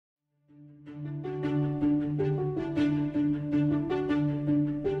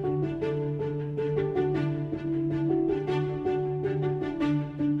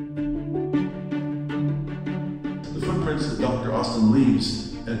Austin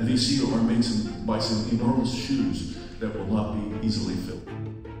leaves at VC are made by some enormous shoes that will not be easily filled.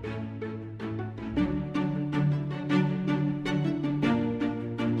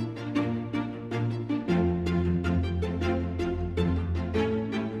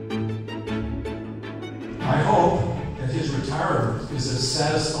 I hope that his retirement is as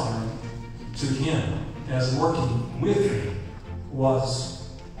satisfying to him as working with me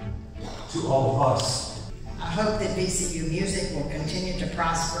was to all of us. I hope that VCU music will continue to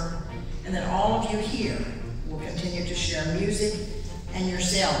prosper and that all of you here will continue to share music and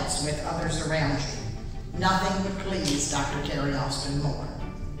yourselves with others around you. Nothing would please Dr. Terry Austin more.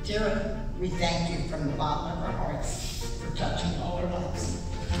 Terry, we thank you from the bottom of our hearts for touching all our lives.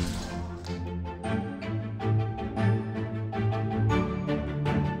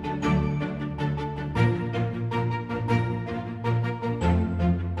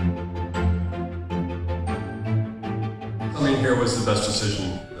 Coming here was the best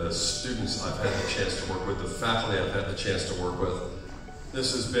decision. The students I've had the chance to work with, the faculty I've had the chance to work with.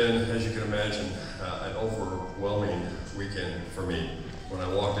 This has been, as you can imagine, an overwhelming weekend for me. When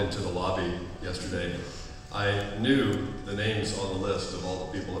I walked into the lobby yesterday, I knew the names on the list of all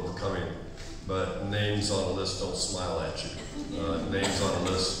the people that were coming, but names on a list don't smile at you. Names on a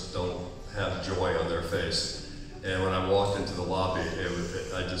list don't have joy on their face. And when I walked into the lobby,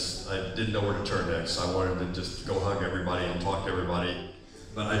 I didn't know where to turn next. I wanted to just go hug everybody and talk to everybody.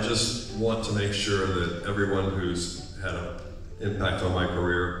 But I just want to make sure that everyone who's had an impact on my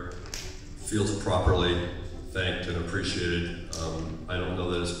career feels properly thanked and appreciated. I don't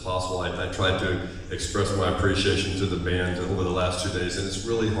know that it's possible. I tried to express my appreciation to the band over the last 2 days, and it's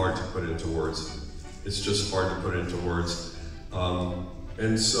really hard to put into words. It's just hard to put into words.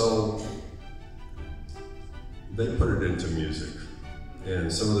 And so, they put it into music, and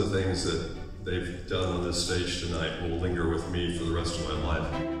some of the things that they've done on this stage tonight will linger with me for the rest of my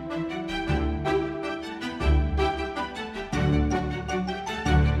life.